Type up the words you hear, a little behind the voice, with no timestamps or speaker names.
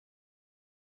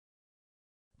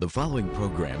The following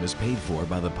program is paid for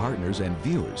by the partners and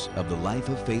viewers of the Life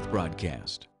of Faith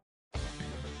broadcast.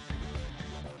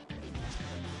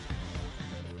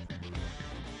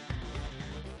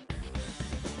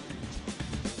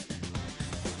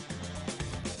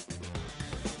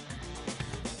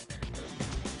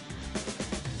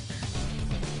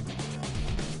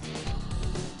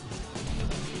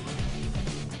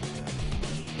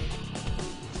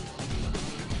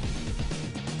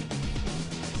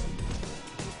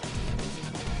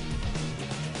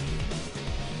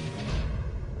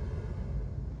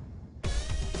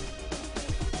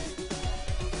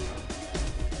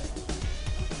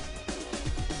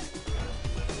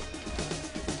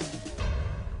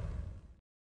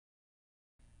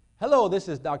 Hello, this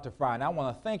is Dr. Fry, and I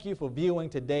want to thank you for viewing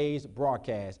today's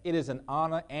broadcast. It is an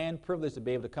honor and privilege to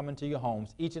be able to come into your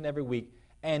homes each and every week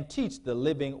and teach the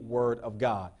living Word of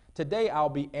God. Today, I'll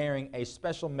be airing a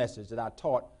special message that I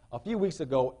taught a few weeks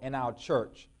ago in our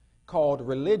church called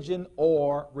Religion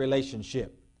or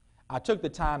Relationship. I took the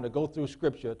time to go through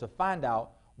Scripture to find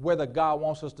out whether God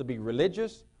wants us to be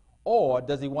religious or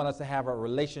does He want us to have a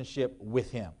relationship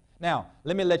with Him. Now,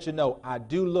 let me let you know, I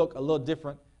do look a little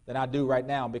different than I do right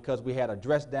now because we had a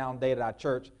dress-down day at our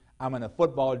church. I'm in a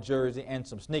football jersey and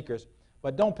some sneakers,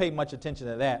 but don't pay much attention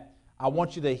to that. I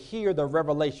want you to hear the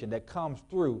revelation that comes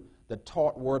through the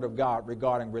taught Word of God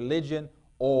regarding religion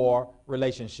or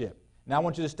relationship. Now, I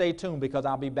want you to stay tuned because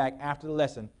I'll be back after the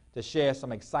lesson to share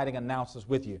some exciting announcements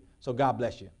with you. So God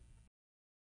bless you.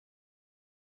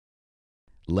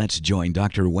 Let's join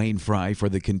Dr. Wayne Fry for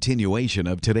the continuation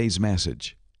of today's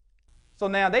message. So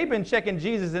now they've been checking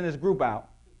Jesus in this group out.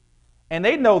 And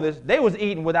they know this. They was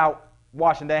eating without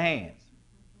washing their hands.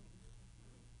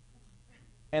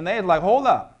 And they was like, hold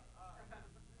up.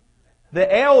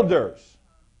 The elders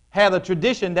have a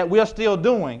tradition that we're still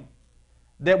doing,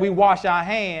 that we wash our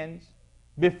hands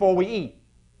before we eat.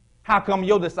 How come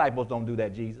your disciples don't do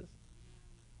that, Jesus?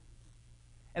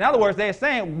 In other words, they're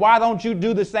saying, why don't you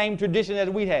do the same tradition as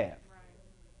we have?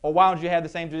 Or why don't you have the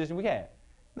same tradition we have?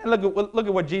 Now look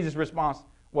at what Jesus' response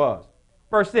was.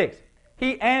 Verse 6.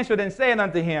 He answered and said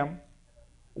unto him,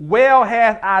 well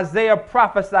hath Isaiah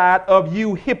prophesied of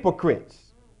you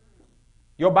hypocrites.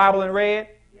 Your Bible in red?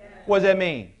 Yes. What does that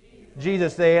mean?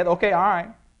 Jesus said, okay, all right.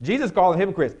 Jesus called them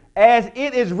hypocrites. As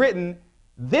it is written,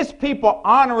 this people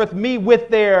honoreth me with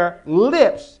their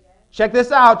lips. Check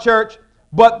this out, church.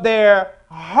 But their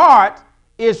heart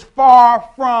is far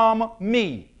from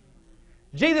me.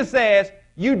 Jesus says,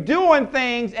 you doing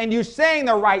things and you saying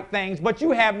the right things, but you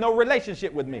have no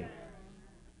relationship with me.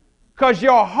 Because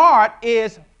your heart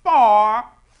is far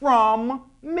from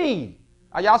me.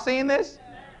 Are y'all seeing this?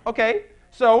 Okay.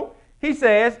 So he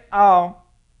says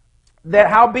that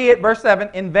howbeit, verse 7,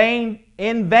 in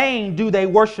vain do they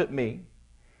worship me,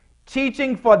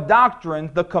 teaching for doctrines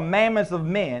the commandments of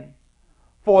men,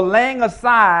 for laying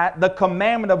aside the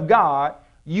commandment of God,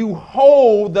 you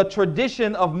hold the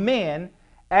tradition of men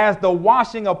as the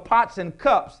washing of pots and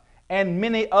cups, and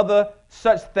many other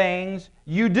such things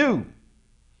you do.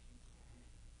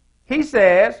 He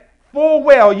says, full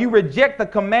well you reject the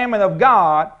commandment of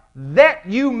God that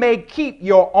you may keep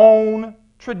your own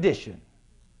tradition.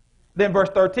 Then verse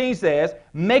 13 says,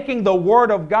 making the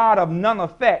word of God of none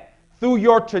effect through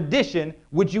your tradition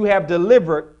which you have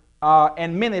delivered,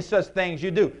 and many such things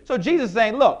you do. So Jesus is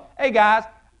saying, look, hey guys,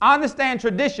 I understand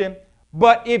tradition,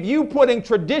 but if you putting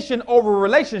tradition over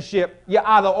relationship, you're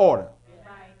out of order.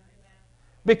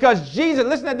 Because Jesus,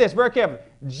 listen to this very carefully,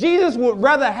 Jesus would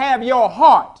rather have your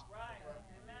heart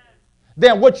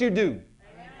than what you do.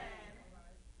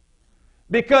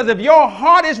 Because if your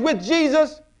heart is with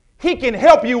Jesus, He can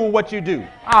help you with what you do.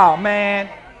 Oh, man.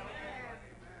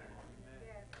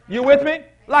 You with me?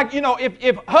 Like, you know,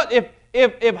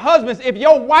 if husbands, if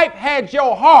your wife had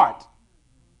your heart,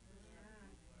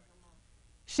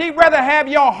 she'd rather have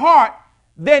your heart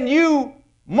than you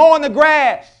mowing the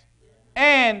grass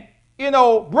and, you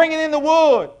know, bringing in the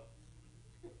wood.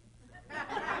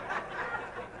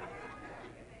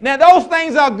 Now, those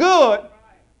things are good,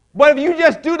 but if you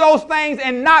just do those things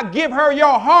and not give her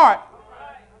your heart,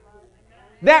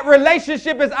 that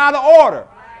relationship is out of order.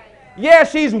 Yeah,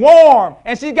 she's warm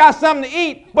and she's got something to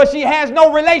eat, but she has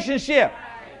no relationship.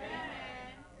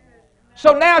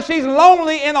 So now she's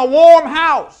lonely in a warm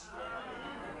house.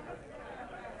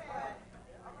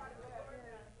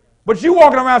 But you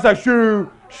walking around saying,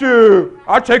 shoo,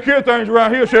 I take care of things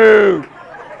around here, shoo.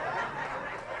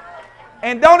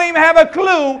 And don't even have a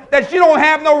clue that you don't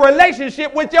have no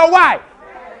relationship with your wife.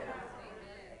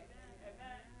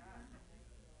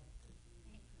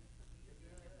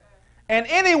 And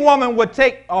any woman would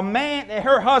take a man,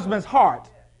 her husband's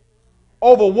heart,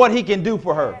 over what he can do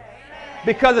for her.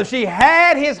 Because if she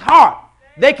had his heart,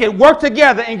 they could work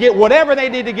together and get whatever they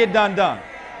need to get done.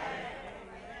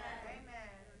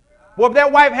 Well, if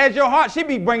that wife has your heart, she'd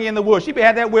be bringing in the wood. She'd be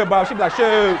had that wheelbarrow. She'd be like,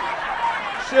 shoot,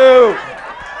 shoot,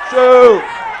 shoot.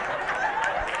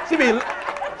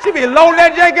 She'd be loading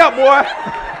that jank up, boy.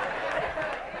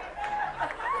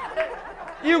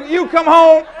 You come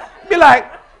home, be like,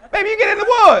 baby, you get in the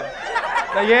wood.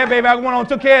 Like, yeah, baby, I went on and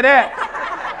took care of that.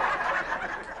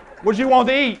 What you want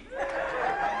to eat?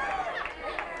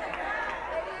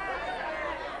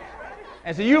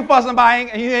 And so you fussing by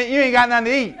and you ain't got nothing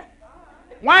to eat.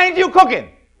 Why ain't you cooking?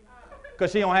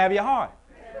 Because she don't have your heart.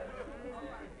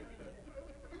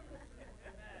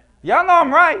 Y'all know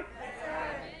I'm right.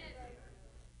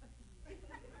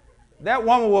 That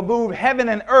woman will move heaven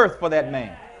and earth for that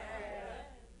man.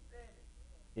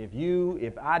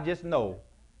 If I just know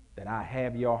that I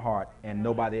have your heart and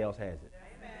nobody else has it.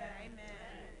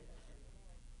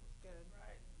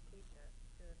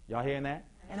 Y'all hearing that?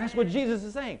 And that's what Jesus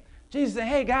is saying. Jesus said,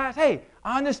 hey guys, hey,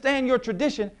 I understand your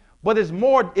tradition, but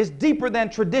it's deeper than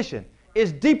tradition.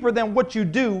 It's deeper than what you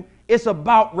do. It's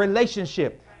about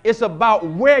relationship. It's about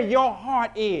where your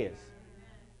heart is.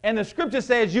 And the scripture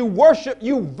says you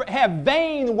have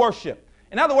vain worship.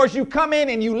 In other words, you come in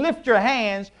and you lift your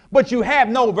hands, but you have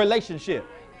no relationship.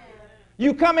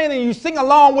 You come in and you sing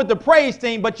along with the praise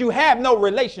team, but you have no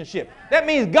relationship. That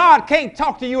means God can't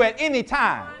talk to you at any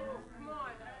time.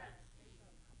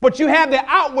 But you have the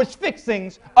outward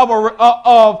fixings of a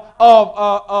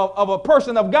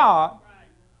person of God,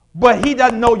 but he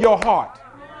doesn't know your heart.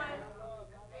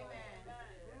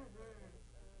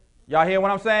 Y'all hear what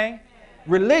I'm saying?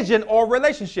 Religion or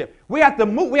relationship. We have to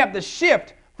move. We have to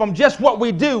shift from just what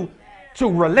we do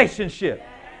to relationship.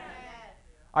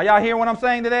 Are y'all hearing what I'm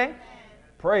saying today?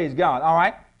 Praise God. All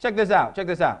right. Check this out. Check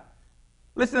this out.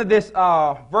 Listen to this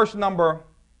verse number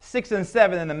 6 and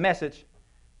 7 in the Message.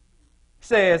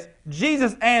 Says,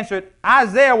 Jesus answered,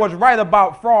 Isaiah was right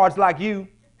about frauds like you.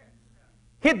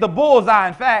 Hit the bullseye,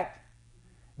 in fact.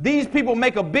 These people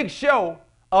make a big show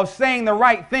of saying the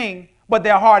right thing, but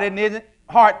their heart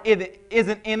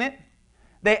isn't in it.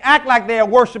 They act like they're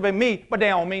worshiping me, but they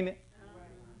don't mean it.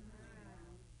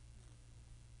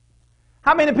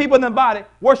 How many people in the body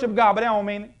worship God, but they don't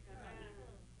mean it?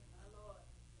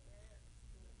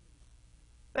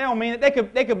 They don't mean it.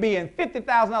 They could be in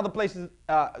 50,000 other places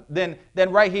than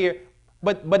right here,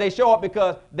 but they show up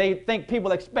because they think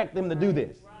people expect them to do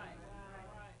this.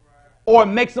 Or it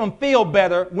makes them feel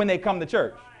better when they come to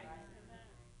church.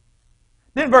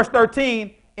 Then verse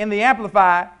 13 in the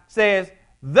Amplified says,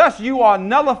 thus you are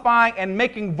nullifying and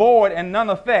making void and none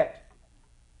effect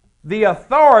the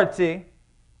authority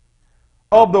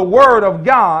of the word of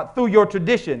God through your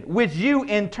tradition, which you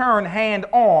in turn hand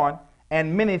on,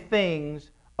 and many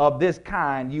things of this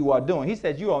kind you are doing. He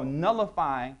says you are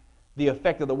nullifying the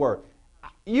effect of the word.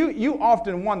 You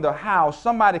often wonder how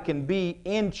somebody can be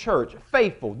in church,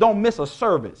 faithful, don't miss a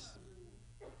service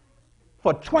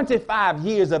for 25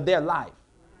 years of their life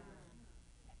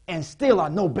and still are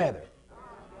no better.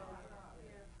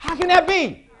 How can that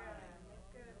be?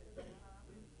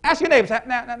 Ask your neighbors.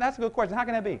 Now, that's a good question. How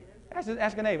can that be? Ask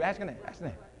your neighbor. Ask your neighbor. Ask your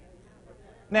neighbor.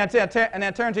 Now,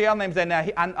 turn to your other neighbor and say, now,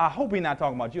 I hope he's not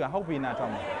talking about you. I hope he's not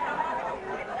talking about you.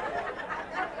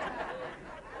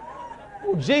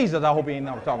 Oh, Jesus, I hope he ain't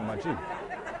not talking about you.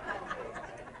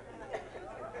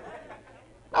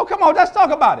 No, come on, let's talk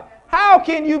about it. How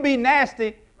can you be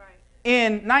nasty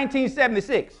in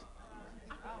 1976?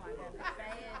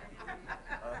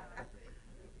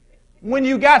 When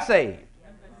you got saved.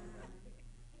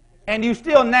 And you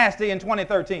still nasty in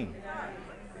 2013.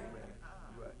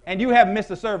 And you haven't missed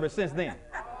a service since then.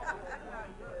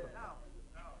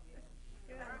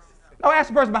 No, ask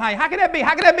the person behind you. How can that be?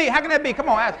 How can that be? How can that be? Come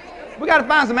on, ask. We got to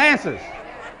find some answers.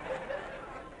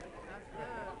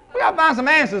 We got to find some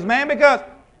answers, man, because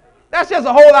that's just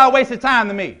a whole lot of wasted time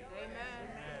to me.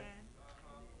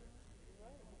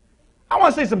 I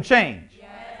want to see some change.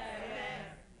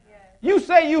 You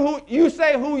say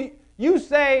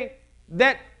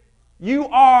that you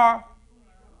are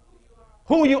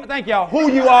who you. Thank y'all.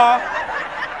 Who you are.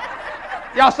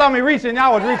 Y'all saw me reaching.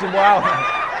 Y'all was reaching, boy.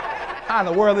 How in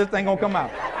the world this thing gonna come out?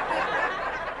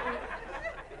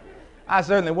 I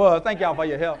certainly was. Thank y'all for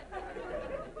your help.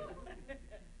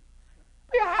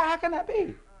 How can that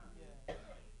be?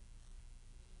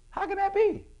 How can that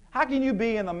be? How can you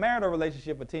be in a marital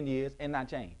relationship for 10 years and not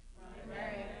change?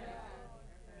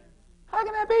 How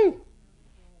can that be?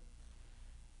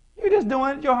 You're just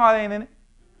doing it. Your heart ain't in it.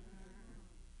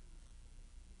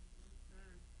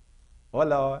 Oh,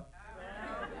 Lord.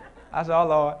 I said, oh,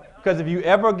 Lord. Because if you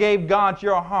ever gave God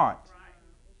your heart,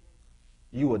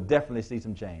 you will definitely see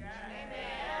some change.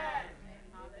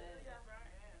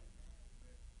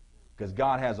 Because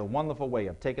God has a wonderful way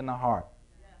of taking the heart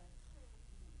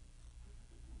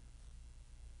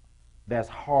that's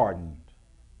hardened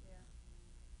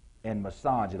and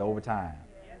massage it over time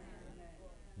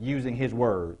using his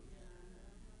word,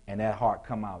 and that heart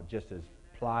come out just as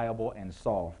pliable and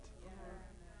soft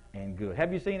and good.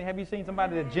 Have you seen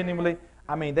somebody that genuinely,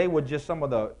 I mean, they were just some of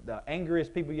the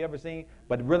angriest people you ever seen,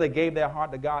 but really gave their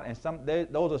heart to God, and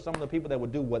those are some of the people that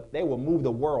would do what they will move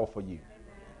the world for you.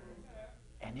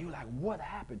 And you're like, what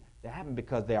happened? That happened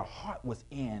because their heart was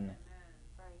in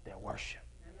their worship.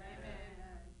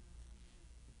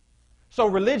 So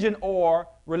religion or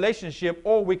relationship,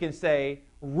 or we can say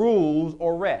rules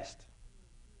or rest.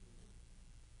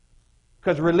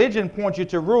 Because religion points you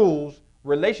to rules,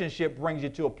 relationship brings you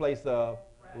to a place of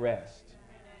rest.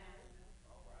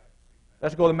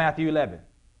 Let's go to Matthew 11.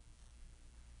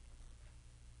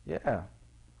 Yeah.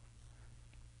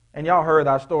 And y'all heard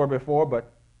our story before,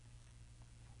 but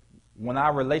when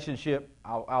our relationship,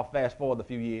 I'll fast forward a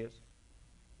few years,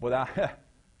 but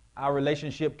our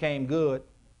relationship came good,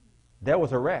 there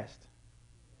was a rest.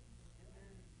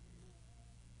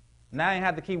 Now I ain't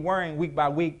have to keep worrying week by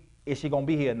week, is she going to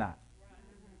be here or not?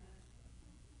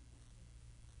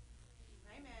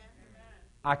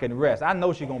 I can rest. I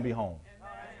know she's going to be home.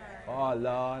 Oh,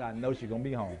 Lord, I know she's going to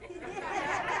be home.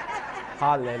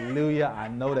 Hallelujah, I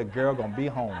know that girl going to be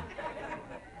home.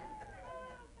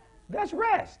 That's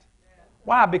rest.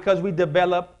 Why? Because we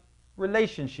develop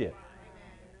relationship.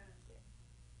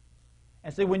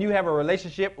 And see, when you have a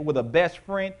relationship with a best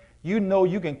friend, you know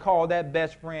you can call that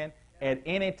best friend at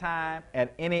any time,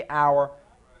 at any hour,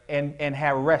 and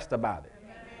have rest about it.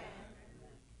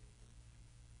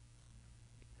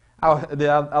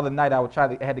 The other night, I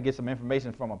had to get some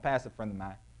information from a pastor friend of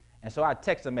mine. And so I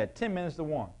texted him at 10 minutes to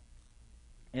 1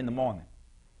 in the morning.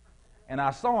 And I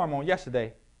saw him on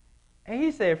yesterday. And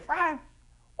he said, Fry,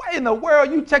 what in the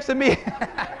world you texting me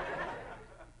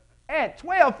at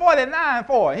 12:49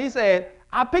 for? He said,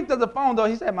 I picked up the phone, though.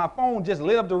 He said, my phone just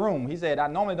lit up the room. He said, I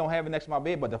normally don't have it next to my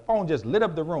bed, but the phone just lit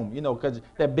up the room, you know, because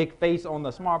that big face on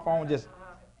the smartphone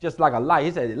just like a light.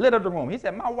 He said, it lit up the room. He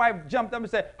said, my wife jumped up and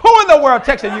said, who in the world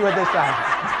texting you at this time?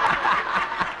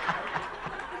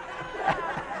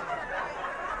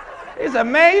 He said,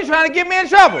 man, you trying to get me in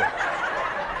trouble.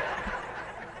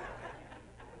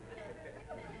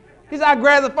 He said, I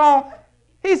grabbed the phone.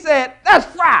 He said, that's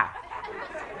Fry.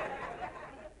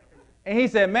 And he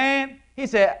said, man,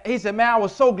 man, I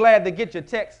was so glad to get your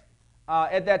text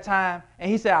at that time. And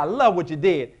he said, I love what you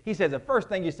did. He said, the first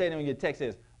thing you said in your text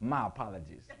is, my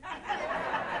apologies.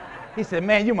 He said,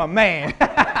 man, you my man.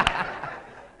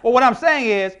 Well, what I'm saying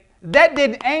is, that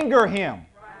didn't anger him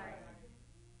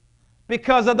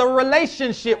because of the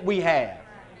relationship we have.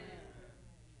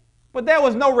 But there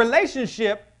was no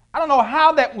relationship. I don't know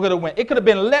how that would have went. It could have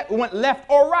been went left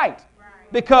or right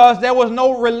because there was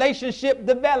no relationship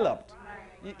developed.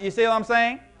 You see what I'm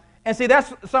saying? And see,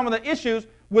 that's some of the issues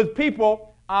with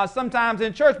people sometimes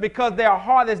in church because their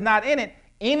heart is not in it.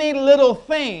 Any little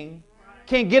thing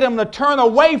can get them to turn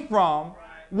away from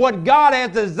what God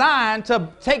has designed to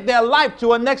take their life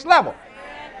to a next level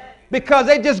because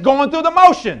they're just going through the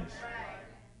motions.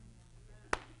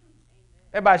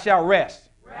 Everybody shout rest.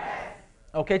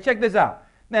 Okay, check this out.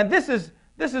 Now, this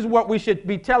is what we should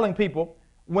be telling people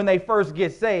when they first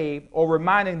get saved or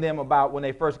reminding them about when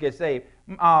they first get saved.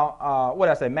 What did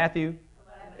I say? Matthew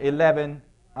 11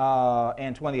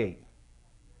 and 28.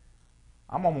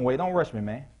 I'm on my way. Don't rush me,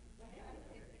 man.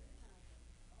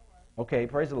 Okay,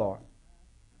 praise the Lord.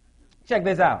 Check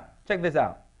this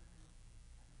out.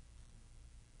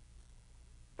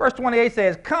 Verse 28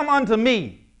 says, come unto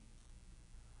me,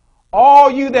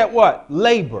 all you that what?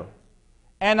 Labor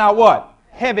and are what?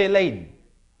 Heavy laden.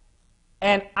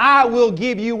 And I will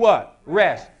give you what?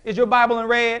 Rest. Is your Bible in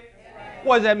red?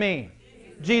 What does that mean?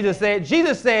 Jesus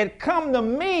said, come to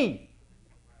me.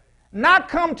 Not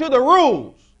come to the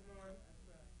rules.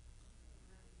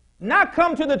 Not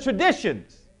come to the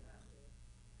traditions.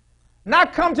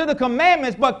 Not come to the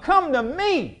commandments, but come to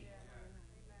me.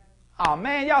 Oh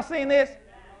man, y'all seen this?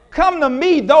 Come to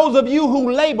me, those of you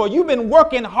who labor. You've been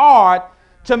working hard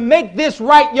to make this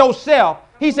right yourself.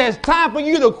 He says, time for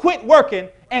you to quit working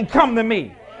and come to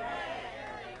me.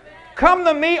 Come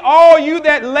to me, all you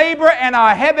that labor and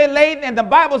are heavy laden. And the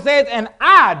Bible says, and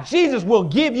I, Jesus, will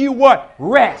give you what?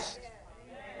 Rest.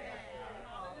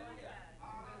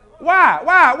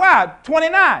 Why?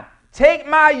 29. Take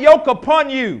my yoke upon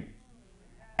you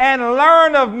and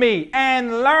learn of me,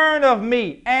 and learn of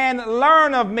me, and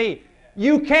learn of me.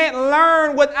 You can't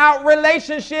learn without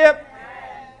relationship.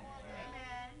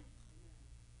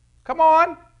 Come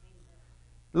on.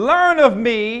 Learn of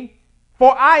me,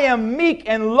 for I am meek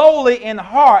and lowly in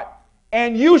heart,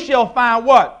 and you shall find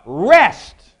what?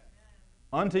 Rest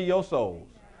unto your souls.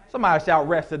 Somebody shout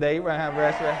rest today. We're going to have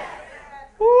rest.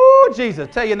 Ooh, Jesus.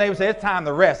 Tell your neighbor, say, it's time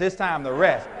to rest. It's time to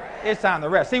rest. It's time to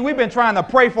rest. See, we've been trying to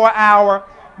pray for an hour.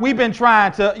 We've been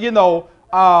trying to,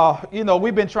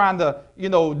 we've been trying to,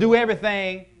 do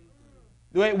everything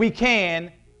we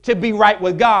can to be right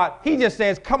with God. He just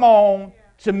says, come on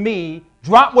to me,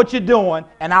 drop what you're doing,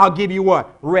 and I'll give you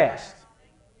what? Rest.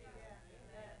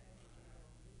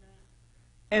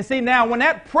 And see, now when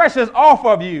that pressure's off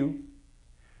of you,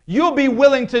 you'll be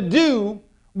willing to do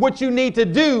what you need to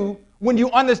do when you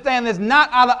understand it's not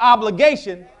out of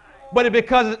obligation, but it's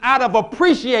because it's out of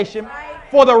appreciation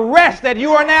for the rest that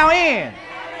you are now in.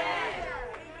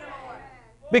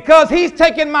 Because he's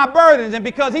taking my burdens and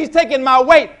because he's taking my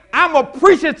weight, I'm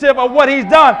appreciative of what he's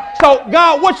done. So,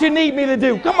 God, what you need me to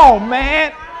do? Come on,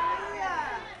 man.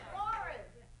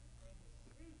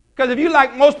 Because if you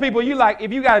like most people,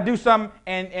 if you got to do something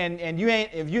and you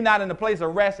ain't, if you're not in a place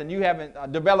of rest and you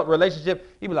haven't developed a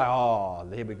relationship, you be like, oh,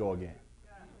 here we go again.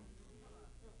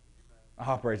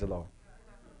 Oh, praise the Lord.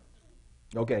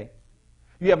 Okay.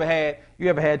 You ever had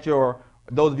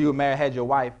those of you who married had your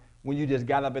wife when you just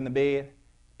got up in the bed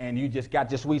and you just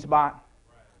got your sweet spot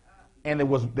and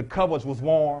the covers was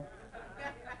warm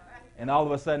and all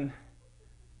of a sudden,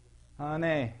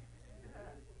 honey,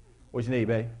 what you need,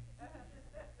 babe?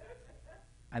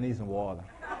 I need some water.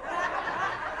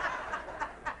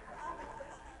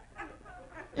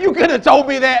 You could have told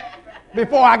me that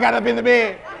before I got up in the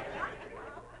bed.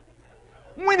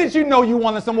 When did you know you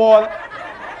wanted some water?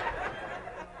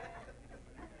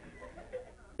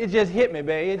 It just hit me,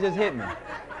 babe. It just hit me.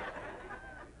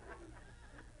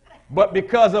 But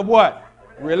because of what?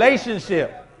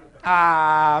 Relationship.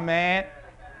 Man.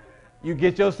 You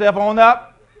get yourself on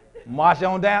up, march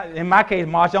on down. In my case,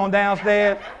 march on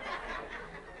downstairs.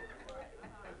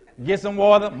 Get some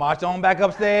water, march on back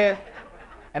upstairs.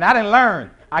 And I didn't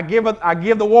learn. I give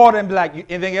the water and be like,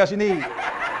 anything else you need?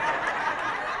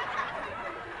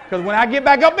 Because when I get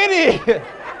back up in here,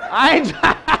 I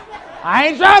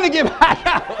ain't trying to get back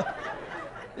out.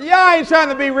 Y'all ain't trying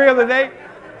to be real today.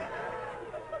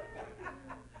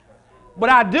 But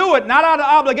I do it not out of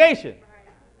obligation.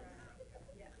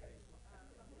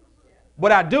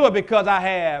 But I do it because I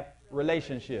have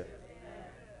relationship.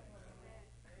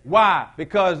 Why?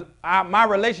 Because my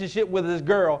relationship with this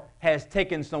girl has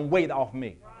taken some weight off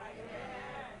me.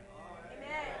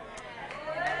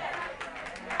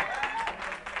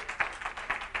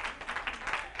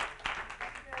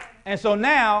 And so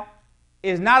now,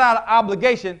 it's not out of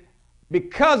obligation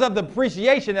because of the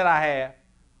appreciation that I have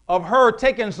of her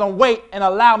taking some weight and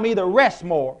allow me to rest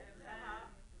more.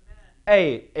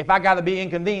 Hey, if I got to be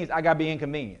inconvenienced, I got to be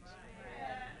inconvenienced.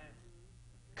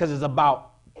 Because it's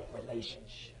about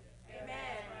relationship.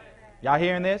 Y'all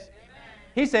hearing this?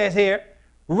 He says here,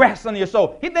 rest on your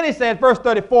soul. Then he says, verse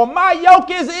 34, my yoke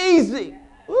is easy.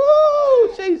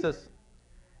 Ooh, Jesus.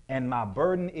 And my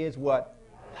burden is what?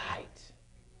 Light.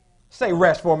 Say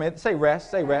rest for me. Say rest.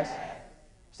 Say rest.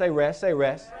 Say rest. Say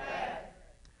rest.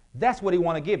 That's what he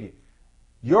want to give you.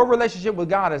 Your relationship with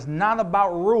God is not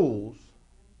about rules.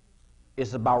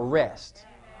 It's about rest.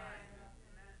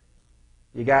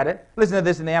 You got it? Listen to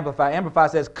this in the Amplified.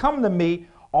 Amplified says, come to me,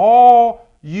 all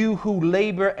you who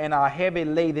labor and are heavy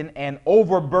laden and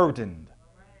overburdened,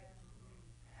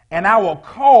 and I will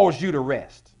cause you to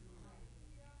rest.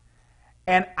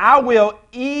 And I will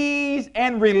ease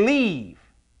and relieve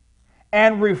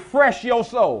and refresh your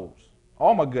souls.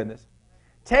 Oh my goodness.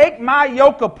 Take my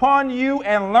yoke upon you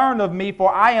and learn of me,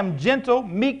 for I am gentle,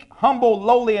 meek, humble,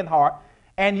 lowly in heart,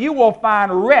 and you will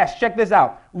find rest. Check this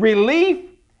out. Relief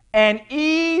and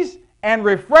ease and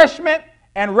refreshment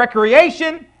and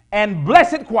recreation and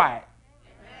blessed quiet.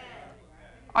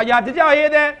 Oh, did y'all hear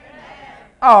that?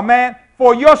 Oh, man.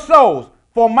 For your souls.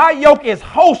 For my yoke is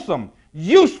wholesome,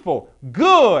 useful,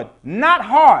 good, not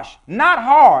harsh, not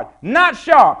hard, not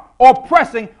sharp or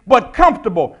pressing, but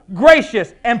comfortable,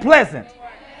 gracious, and pleasant.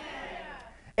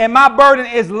 And my burden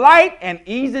is light and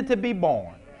easy to be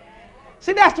borne.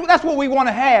 See, that's what we want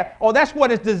to have, or that's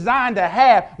what it's designed to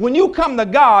have. When you come to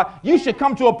God, you should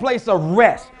come to a place of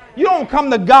rest. You don't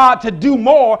come to God to do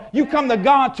more. You come to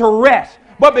God to rest.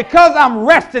 But because I'm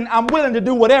resting, I'm willing to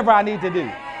do whatever I need to do.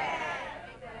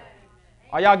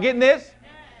 Are y'all getting this?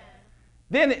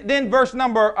 Then verse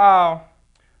number,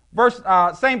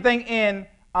 same thing in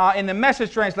the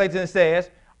Message translation, it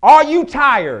says, are you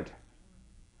tired,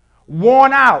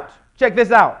 worn out? Check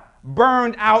this out.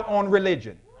 burned out on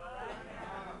religion.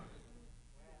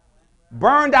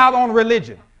 Burned out on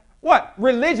religion. What?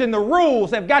 Religion, the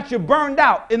rules have got you burned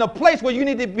out. In a place where you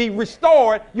need to be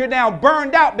restored, you're now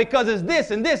burned out because it's this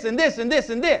and this and this and this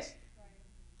and this.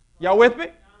 Y'all with me?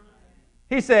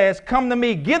 He says, come to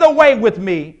me, get away with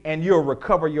me, and you'll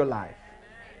recover your life.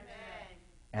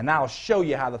 And I'll show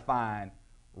you how to find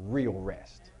real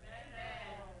rest.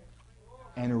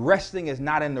 And resting is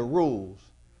not in the rules.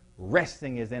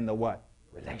 Resting is in the what?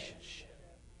 Relationship.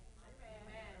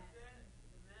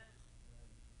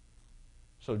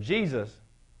 So Jesus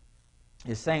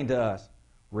is saying to us,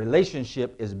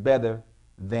 relationship is better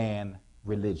than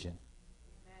religion.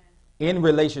 In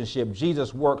relationship,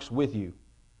 Jesus works with you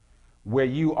where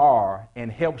you are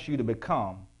and helps you to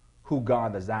become who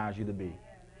God desires you to be.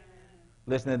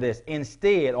 Listen to this.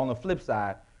 Instead, on the flip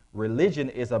side, religion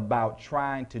is about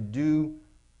trying to do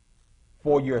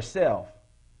for yourself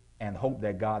and hope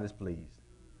that God is pleased.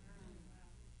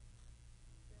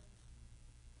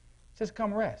 Just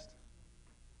come rest.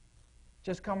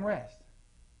 Just come rest.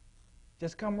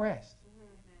 Just come rest.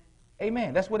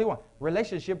 Amen. That's what he wants.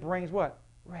 Relationship brings what?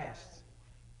 Rest.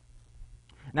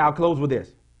 Now I'll close with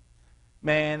this.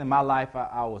 Man, in my life,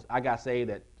 I got saved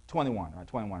at 21, right?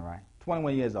 21, right?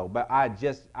 21 years old. But I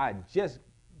just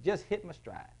hit my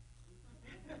stride.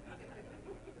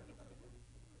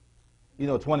 You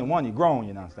know, 21, you're grown,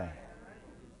 you know what I'm saying?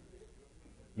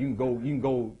 You can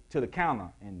go to the counter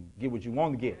and get what you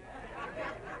want to get.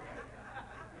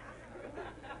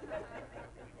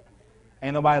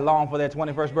 Ain't nobody long for that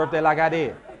 21st birthday like I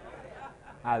did.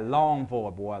 I longed for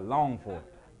it, boy. I longed for it.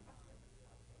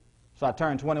 So I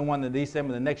turned 21 in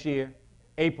December the next year.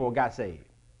 April, got saved.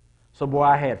 So, boy,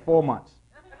 I had 4 months.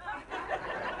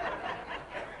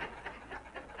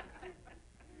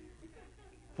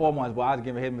 Boy, I was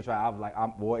giving him a try. I was like,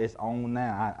 boy, it's on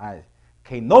now. I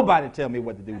can't nobody tell me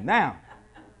what to do now.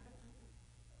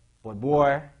 But,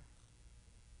 boy,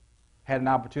 had an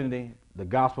opportunity. The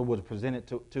gospel was presented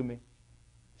to me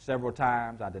several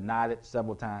times. I denied it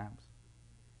several times.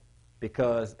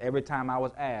 Because every time I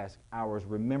was asked, I was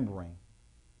remembering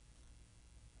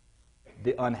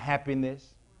the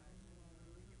unhappiness,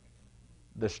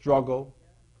 the struggle,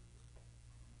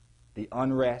 the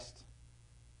unrest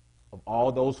of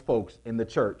all those folks in the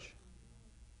church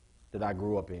that I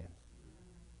grew up in.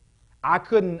 I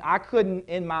couldn't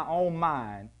in my own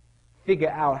mind figure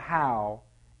out how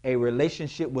a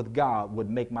relationship with God would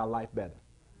make my life better.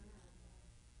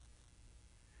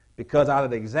 Because out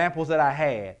of the examples that I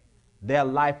had, their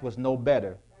life was no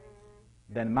better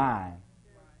than mine.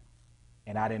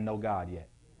 And I didn't know God yet.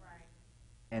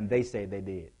 And they said they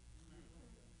did.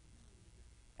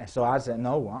 And so I said,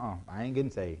 no, I ain't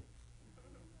getting saved.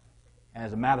 And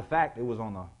as a matter of fact, it was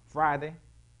on a Friday.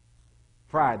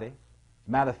 As a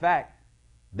matter of fact,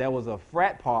 there was a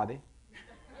frat party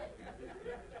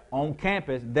on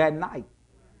campus that night.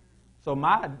 So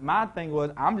my thing was,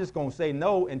 I'm just going to say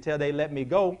no until they let me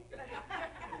go,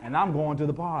 and I'm going to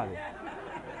the party.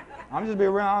 I'm just being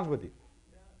real honest with you.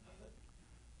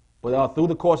 But through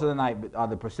the course of the night,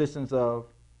 the persistence of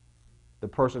the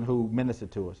person who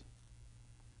ministered to us,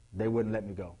 they wouldn't let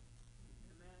me go.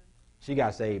 She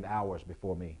got saved hours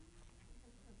before me.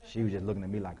 She was just looking at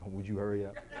me like, would you hurry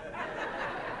up?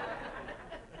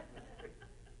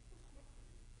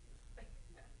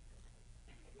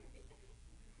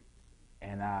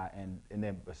 And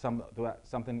then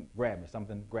something grabbed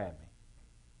me.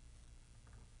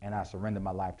 And I surrendered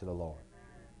my life to the Lord.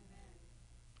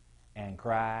 And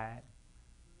cried.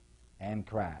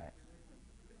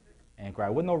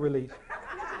 With no release.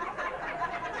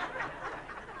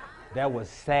 That was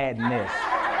sadness.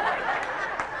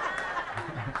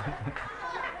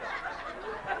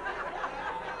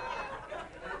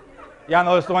 Y'all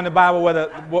know the story in the Bible where the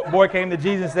boy came to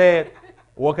Jesus and said,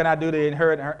 what can I do to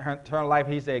inherit eternal life?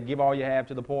 He said, give all you have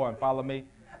to the poor and follow me.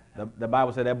 The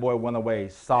Bible said that boy went away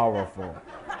sorrowful.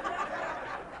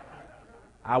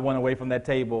 I went away from that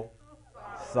table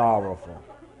sorrowful.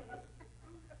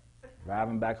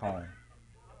 Driving back home,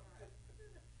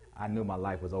 I knew my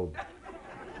life was over.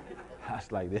 I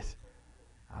was like, this,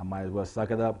 I might as well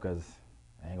suck it up because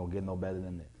I ain't going to get no better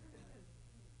than this.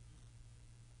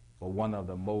 But one of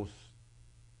the most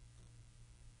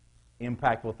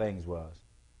impactful things was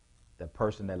the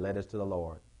person that led us to the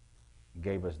Lord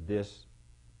gave us this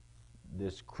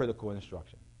critical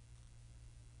instruction.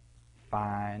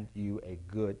 Find you a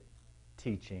good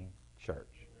teaching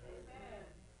church. Amen.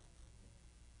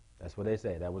 That's what they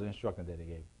said. That was the instruction that they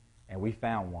gave. And we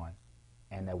found one,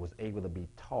 and that was able to be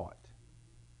taught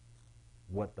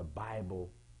what the Bible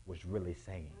was really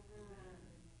saying.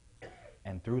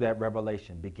 And through that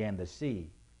revelation began to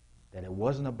see that it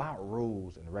wasn't about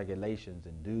rules and regulations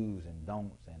and do's and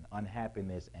don'ts and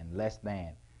unhappiness and less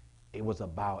than. It was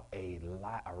about a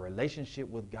relationship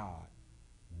with God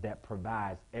that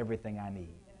provides everything I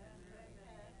need.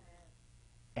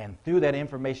 And through that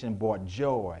information brought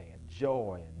joy and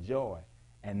joy and joy.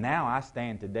 And now I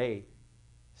stand today,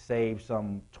 saved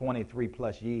some 23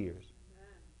 plus years.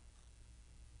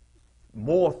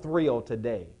 More thrilled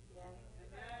today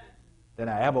than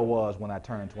I ever was when I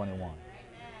turned 21.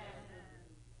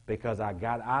 Because I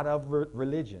got out of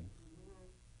religion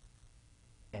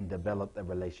and developed a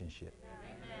relationship.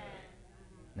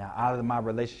 Now, out of my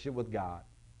relationship with God,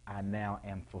 I now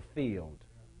am fulfilled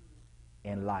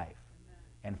in life.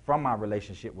 And from my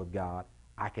relationship with God,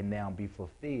 I can now be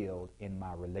fulfilled in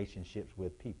my relationships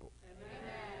with people.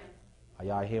 Are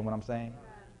y'all hearing what I'm saying?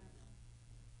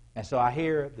 And so I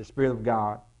hear the Spirit of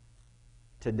God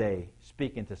today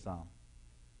speaking to some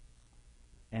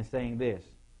and saying this: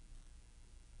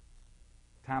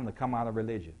 time to come out of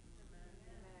religion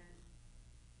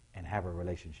and have a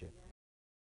relationship.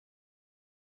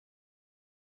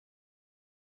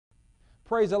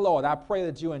 Praise the Lord. I pray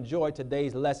that you enjoyed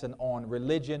today's lesson on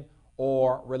religion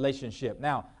or relationship.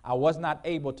 Now, I was not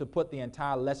able to put the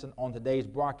entire lesson on today's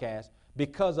broadcast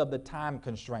because of the time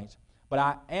constraints, but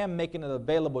I am making it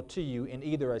available to you in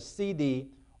either a CD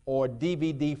or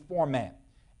DVD format.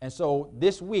 And so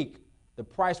this week, the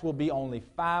price will be only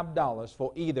 $5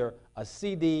 for either a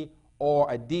CD or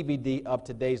a DVD of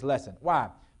today's lesson. Why?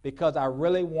 Because I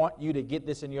really want you to get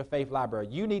this in your faith library.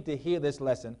 You need to hear this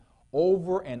lesson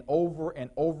over and over and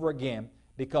over again,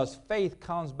 because faith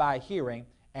comes by hearing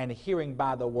and hearing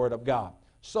by the Word of God.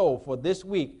 So for this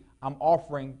week, I'm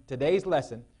offering today's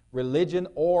lesson, Religion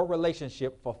or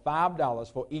Relationship, for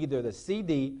 $5 for either the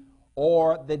CD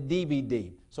or the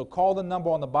DVD. So call the number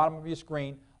on the bottom of your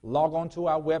screen, log on to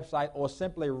our website, or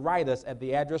simply write us at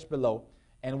the address below,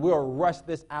 and we'll rush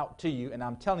this out to you. And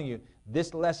I'm telling you,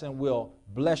 this lesson will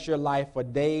bless your life for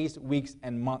days, weeks,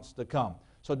 and months to come.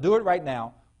 So do it right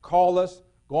now. Call us,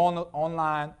 go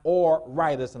online, or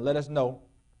write us and let us know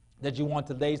that you want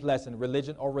today's lesson,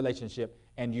 Religion or Relationship,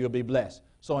 and you'll be blessed.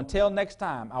 So until next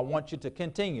time, I want you to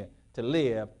continue to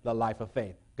live the life of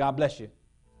faith. God bless you.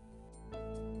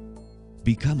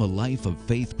 Become a Life of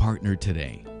Faith partner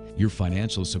today. Your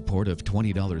financial support of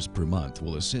 $20 per month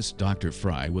will assist Dr.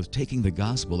 Fry with taking the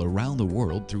gospel around the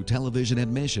world through television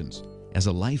and missions. As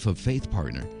a Life of Faith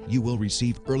partner, you will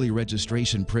receive early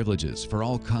registration privileges for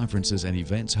all conferences and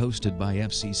events hosted by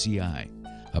FCCI,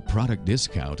 a product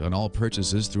discount on all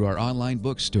purchases through our online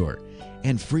bookstore,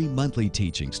 and free monthly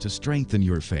teachings to strengthen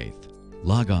your faith.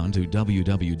 Log on to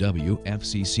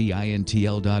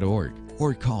www.fccintl.org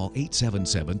or call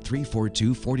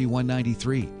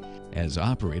 877-342-4193 as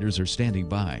operators are standing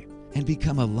by, and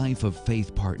become a Life of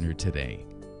Faith partner today.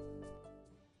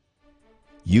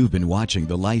 You've been watching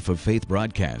the Life of Faith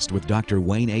broadcast with Dr.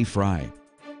 Wayne A. Fry.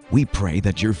 We pray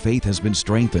that your faith has been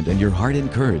strengthened and your heart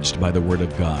encouraged by the Word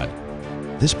of God.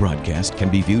 This broadcast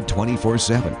can be viewed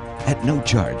 24/7 at no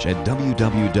charge at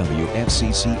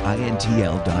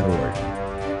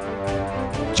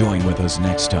www.fccintl.org. Join with us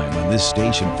next time on this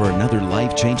station for another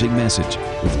life-changing message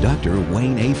with Dr.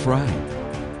 Wayne A. Fry.